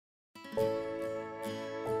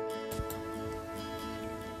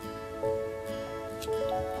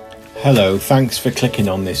Hello, thanks for clicking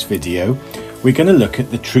on this video. We're going to look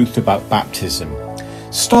at the truth about baptism.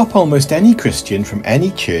 Stop almost any Christian from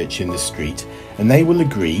any church in the street and they will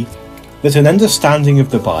agree that an understanding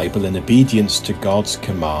of the Bible and obedience to God's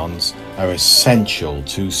commands are essential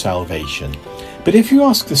to salvation. But if you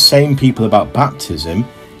ask the same people about baptism,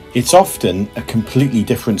 it's often a completely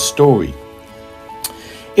different story.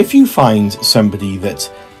 If you find somebody that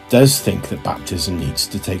does think that baptism needs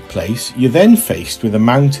to take place, you're then faced with a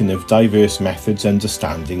mountain of diverse methods,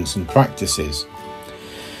 understandings and practices.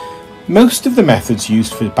 Most of the methods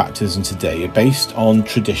used for baptism today are based on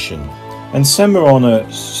tradition, and some are on a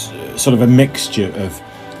sort of a mixture of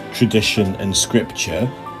tradition and scripture,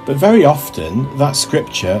 but very often that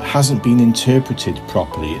scripture hasn't been interpreted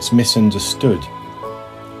properly, it's misunderstood.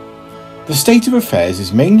 The state of affairs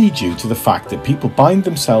is mainly due to the fact that people bind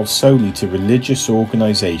themselves solely to religious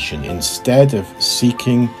organisation instead of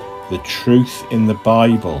seeking the truth in the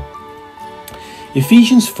Bible.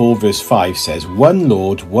 Ephesians 4 verse 5 says, "One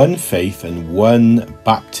Lord, one faith and one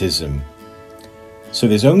baptism." So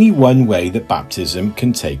there's only one way that baptism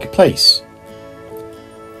can take place.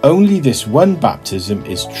 Only this one baptism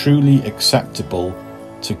is truly acceptable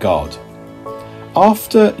to God.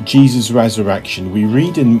 After Jesus' resurrection, we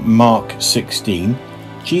read in Mark 16,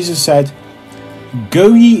 Jesus said,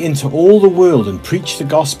 "Go ye into all the world and preach the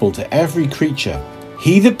gospel to every creature.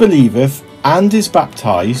 He that believeth and is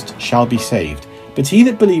baptized shall be saved, but he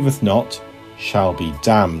that believeth not shall be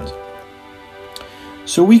damned."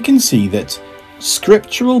 So we can see that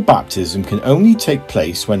scriptural baptism can only take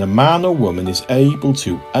place when a man or woman is able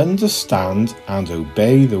to understand and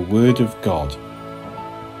obey the word of God.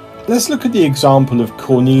 Let's look at the example of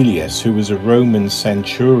Cornelius, who was a Roman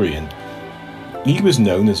centurion. He was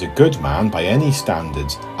known as a good man by any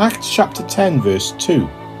standards. Acts chapter 10 verse 2.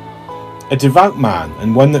 "A devout man,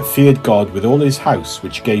 and one that feared God with all his house,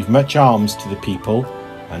 which gave much alms to the people,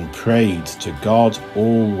 and prayed to God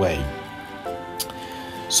alway."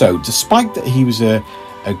 So, despite that he was a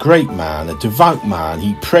great man, a devout man,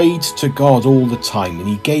 he prayed to God all the time and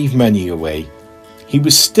he gave money away. He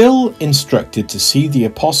was still instructed to see the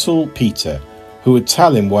Apostle Peter, who would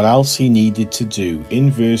tell him what else he needed to do. In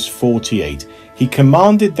verse 48, he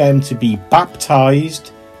commanded them to be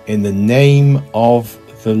baptized in the name of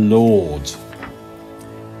the Lord.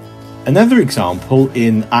 Another example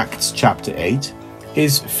in Acts chapter 8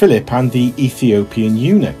 is Philip and the Ethiopian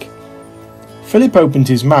eunuch. Philip opened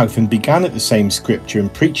his mouth and began at the same scripture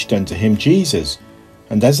and preached unto him Jesus.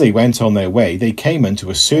 And as they went on their way, they came unto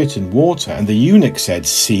a certain water, and the eunuch said,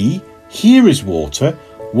 "See, here is water,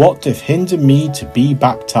 what doth hinder me to be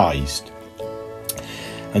baptized?"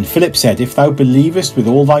 And Philip said, "If thou believest with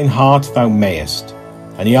all thine heart, thou mayest."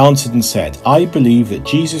 And he answered and said, "I believe that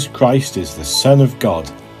Jesus Christ is the Son of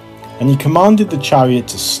God." And he commanded the chariot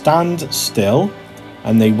to stand still,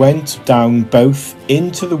 and they went down both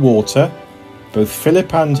into the water, both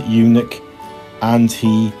Philip and eunuch, and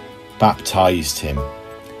he baptized him.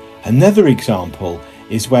 Another example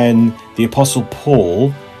is when the Apostle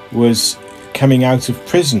Paul was coming out of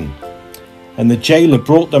prison, and the jailer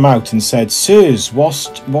brought them out and said, "Sirs,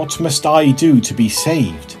 what must I do to be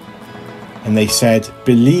saved?" And they said,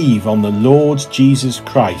 "Believe on the Lord Jesus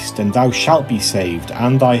Christ, and thou shalt be saved,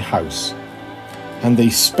 and thy house." And they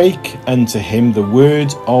spake unto him the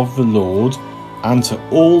word of the Lord, and to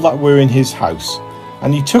all that were in his house.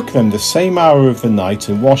 And he took them the same hour of the night,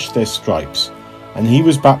 and washed their stripes. And he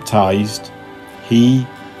was baptized, he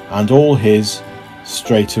and all his,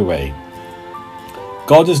 straightway.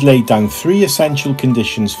 God has laid down three essential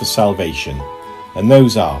conditions for salvation, and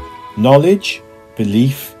those are knowledge,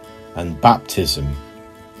 belief, and baptism.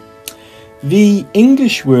 The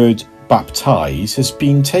English word baptize has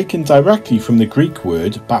been taken directly from the Greek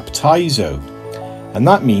word baptizo, and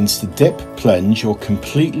that means to dip, plunge, or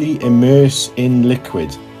completely immerse in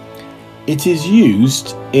liquid. It is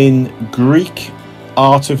used in Greek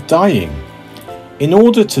art of dyeing. In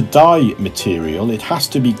order to dye material, it has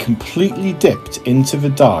to be completely dipped into the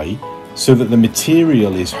dye so that the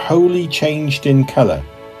material is wholly changed in colour.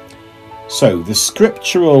 So the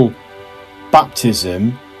scriptural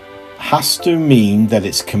baptism has to mean that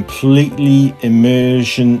it's completely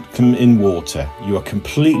immersion in water. You are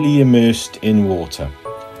completely immersed in water.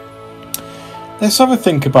 Let's have a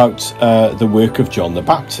think about the work of John the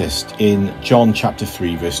Baptist in John chapter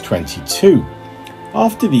 3 verse 22.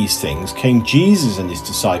 After these things came Jesus and his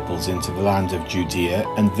disciples into the land of Judea,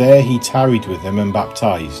 and there he tarried with them and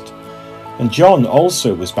baptized. And John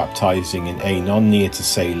also was baptizing in Aenon near to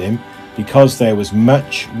Salem, because there was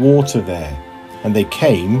much water there. And they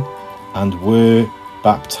came and were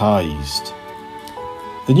baptized.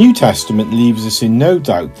 The New Testament leaves us in no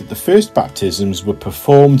doubt that the first baptisms were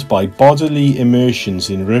performed by bodily immersions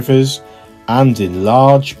in rivers and in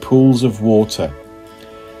large pools of water.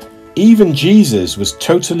 Even Jesus was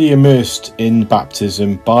totally immersed in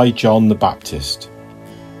baptism by John the Baptist.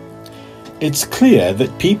 It's clear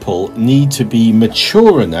that people need to be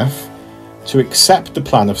mature enough to accept the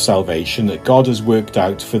plan of salvation that God has worked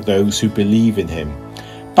out for those who believe in him.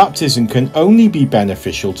 Baptism can only be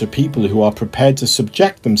beneficial to people who are prepared to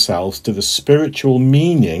subject themselves to the spiritual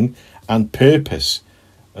meaning and purpose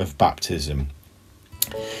of baptism.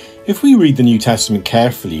 If we read the New Testament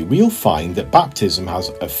carefully, we'll find that baptism has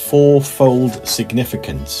a fourfold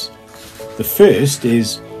significance. The first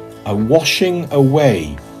is a washing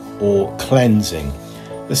away or cleansing.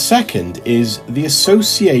 The second is the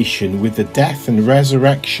association with the death and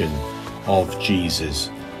resurrection of Jesus.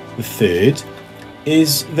 The third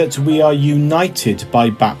is that we are united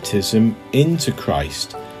by baptism into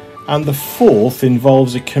Christ. And the fourth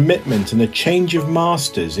involves a commitment and a change of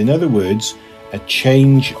masters, in other words, a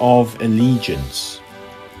change of allegiance.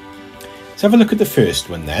 Let's have a look at the first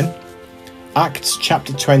one then. Acts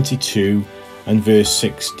chapter 22 and verse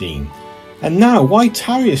 16. And now, why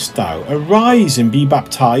tarriest thou? Arise and be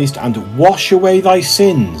baptized and wash away thy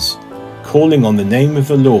sins, calling on the name of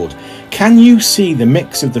the Lord. Can you see the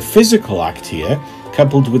mix of the physical act here,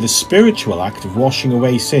 coupled with the spiritual act of washing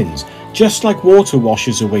away sins, just like water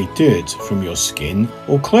washes away dirt from your skin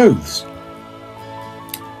or clothes?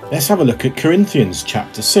 Let's have a look at Corinthians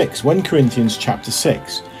chapter 6. 1 Corinthians chapter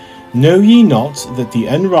 6. Know ye not that the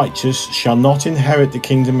unrighteous shall not inherit the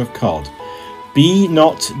kingdom of God? Be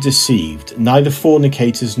not deceived, neither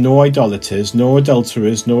fornicators, nor idolaters, nor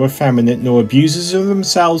adulterers, nor effeminate, nor abusers of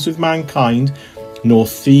themselves with mankind, nor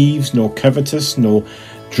thieves, nor covetous, nor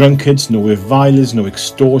drunkards, nor revilers, nor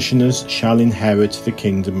extortioners shall inherit the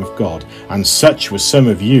kingdom of God. And such were some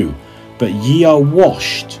of you. But ye are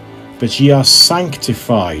washed, but ye are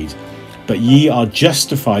sanctified, but ye are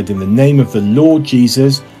justified in the name of the Lord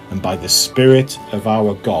Jesus and by the Spirit of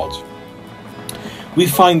our God. We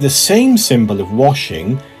find the same symbol of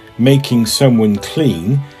washing, making someone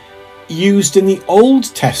clean, used in the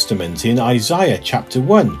Old Testament in Isaiah chapter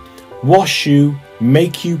 1. Wash you,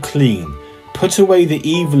 make you clean. Put away the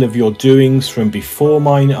evil of your doings from before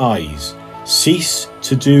mine eyes. Cease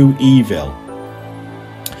to do evil.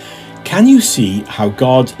 Can you see how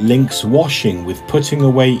God links washing with putting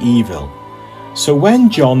away evil? So when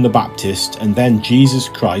John the Baptist and then Jesus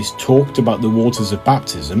Christ talked about the waters of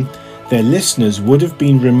baptism, their listeners would have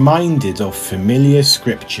been reminded of familiar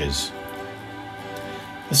scriptures.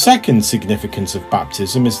 The second significance of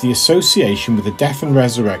baptism is the association with the death and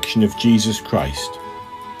resurrection of Jesus Christ.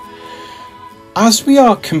 As we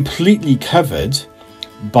are completely covered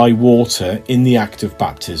by water in the act of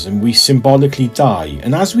baptism, we symbolically die,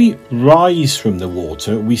 and as we rise from the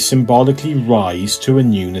water, we symbolically rise to a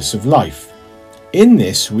newness of life. In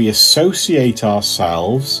this, we associate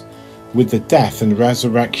ourselves with the death and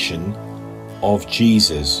resurrection of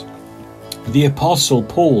Jesus. The Apostle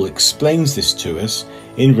Paul explains this to us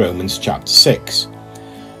in Romans chapter 6.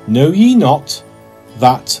 Know ye not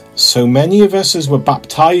that so many of us as were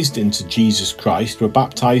baptized into Jesus Christ were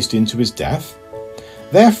baptized into his death?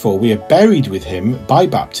 Therefore we are buried with him by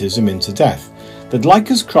baptism into death, that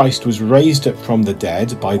like as Christ was raised up from the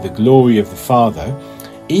dead by the glory of the Father,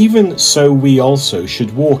 even so we also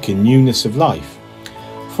should walk in newness of life.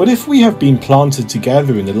 For if we have been planted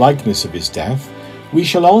together in the likeness of his death, we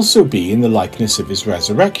shall also be in the likeness of his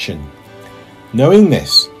resurrection. Knowing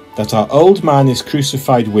this, that our old man is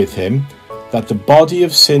crucified with him, that the body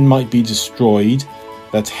of sin might be destroyed,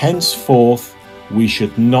 that henceforth we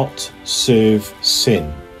should not serve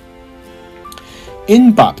sin.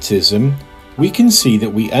 In baptism, we can see that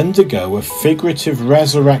we undergo a figurative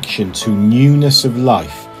resurrection to newness of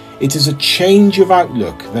life. It is a change of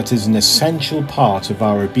outlook that is an essential part of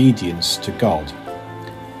our obedience to God.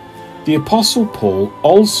 The Apostle Paul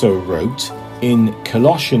also wrote in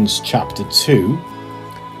Colossians chapter 2,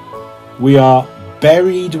 we are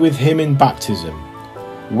buried with him in baptism,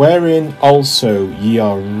 wherein also ye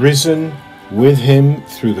are risen with him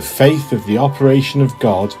through the faith of the operation of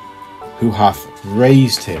God, who hath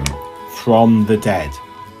raised him from the dead.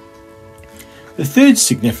 The third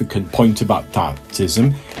significant point about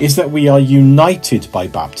baptism is that we are united by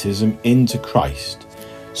baptism into Christ.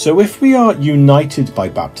 So if we are united by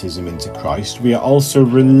baptism into Christ, we are also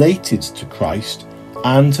related to Christ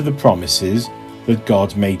and to the promises that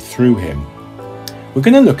God made through him. We're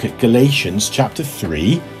going to look at Galatians chapter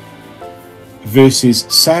 3, verses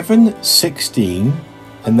 7, 16,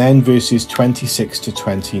 and then verses 26 to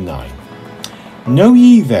 29. Know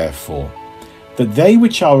ye therefore that they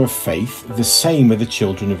which are of faith, the same are the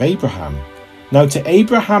children of Abraham. Now to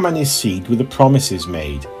Abraham and his seed were the promises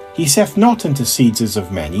made. He saith not unto seeds as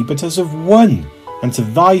of many, but as of one, and to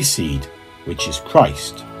thy seed, which is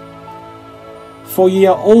Christ. For ye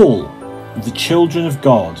are all the children of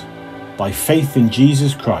God, by faith in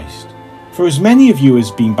Jesus Christ. For as many of you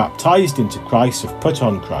as been baptized into Christ have put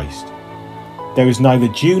on Christ. There is neither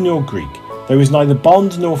Jew nor Greek, there is neither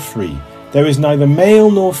bond nor free, there is neither male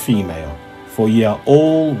nor female, for ye are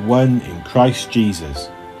all one in Christ Jesus.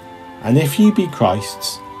 And if ye be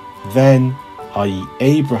Christ's, then are ye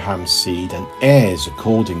Abraham's seed and heirs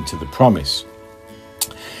according to the promise.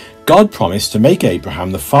 God promised to make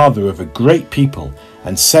Abraham the father of a great people,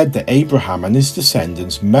 and said that Abraham and his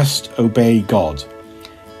descendants must obey God.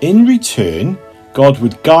 In return, God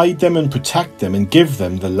would guide them and protect them and give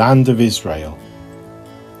them the land of Israel.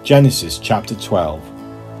 Genesis chapter 12.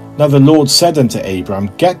 Now the Lord said unto Abram,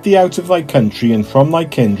 Get thee out of thy country, and from thy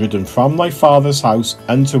kindred, and from thy father's house,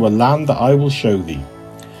 unto a land that I will show thee.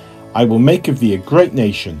 I will make of thee a great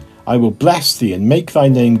nation. I will bless thee, and make thy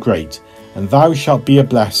name great, and thou shalt be a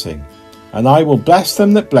blessing. And I will bless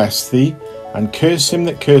them that bless thee, and curse him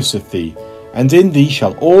that curseth thee, and in thee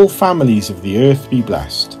shall all families of the earth be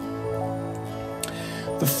blessed.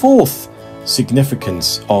 The fourth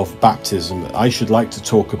significance of baptism that I should like to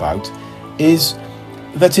talk about is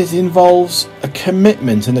that it involves a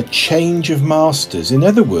commitment and a change of masters. In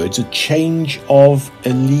other words, a change of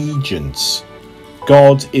allegiance.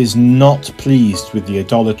 God is not pleased with the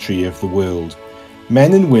idolatry of the world.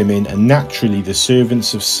 Men and women are naturally the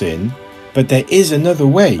servants of sin, but there is another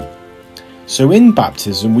way. So in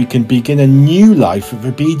baptism we can begin a new life of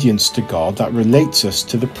obedience to God that relates us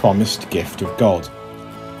to the promised gift of God.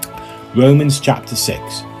 Romans chapter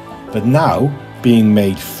 6. But now, being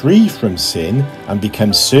made free from sin and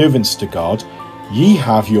become servants to God, ye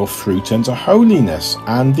have your fruit unto holiness,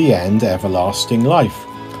 and the end everlasting life.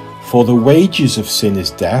 For the wages of sin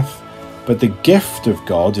is death, but the gift of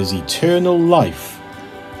God is eternal life,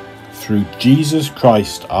 through Jesus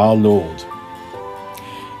Christ our Lord.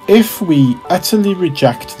 If we utterly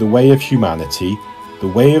reject the way of humanity, the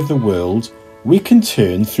way of the world, we can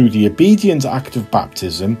turn through the obedient act of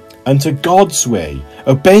baptism unto God's way,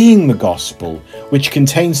 obeying the gospel, which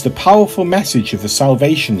contains the powerful message of the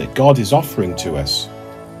salvation that God is offering to us.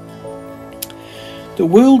 The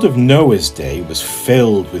world of Noah's day was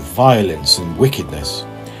filled with violence and wickedness.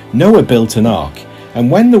 Noah built an ark,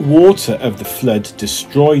 and when the water of the flood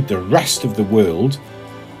destroyed the rest of the world,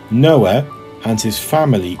 Noah and his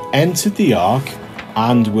family entered the ark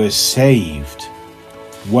and were saved.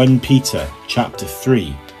 1 Peter chapter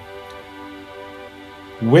 3.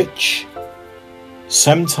 Which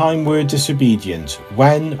sometime were disobedient,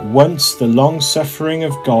 when once the long suffering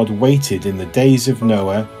of God waited in the days of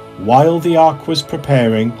Noah, while the ark was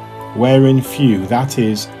preparing, wherein few, that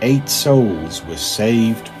is, 8 souls, were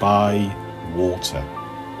saved by water.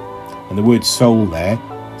 And the word soul there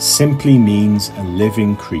simply means a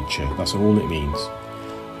living creature. That's all it means.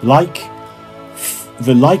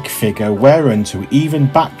 The like figure whereunto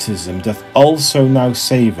even baptism doth also now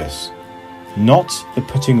save us, not the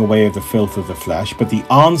putting away of the filth of the flesh, but the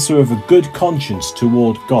answer of a good conscience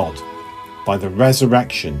toward God by the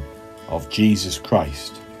resurrection of Jesus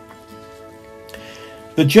Christ.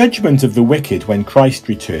 The judgment of the wicked when Christ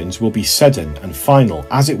returns will be sudden and final,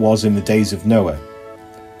 as it was in the days of Noah.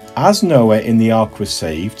 As Noah in the ark was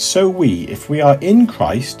saved, so we, if we are in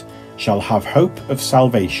Christ, shall have hope of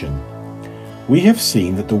salvation. We have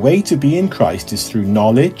seen that the way to be in Christ is through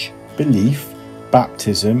knowledge, belief,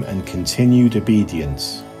 baptism, and continued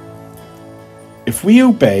obedience. If we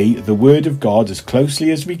obey the word of God as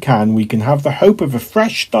closely as we can have the hope of a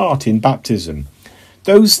fresh start in baptism.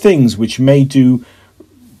 Those things which may do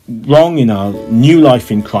wrong in our new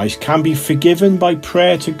life in Christ can be forgiven by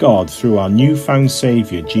prayer to God through our newfound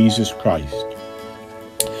Saviour, Jesus Christ.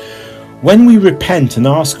 When we repent and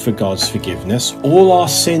ask for God's forgiveness, all our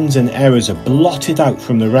sins and errors are blotted out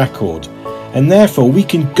from the record, and therefore we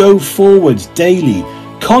can go forward daily,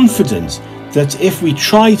 confident that if we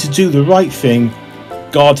try to do the right thing,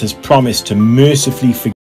 God has promised to mercifully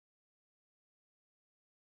forgive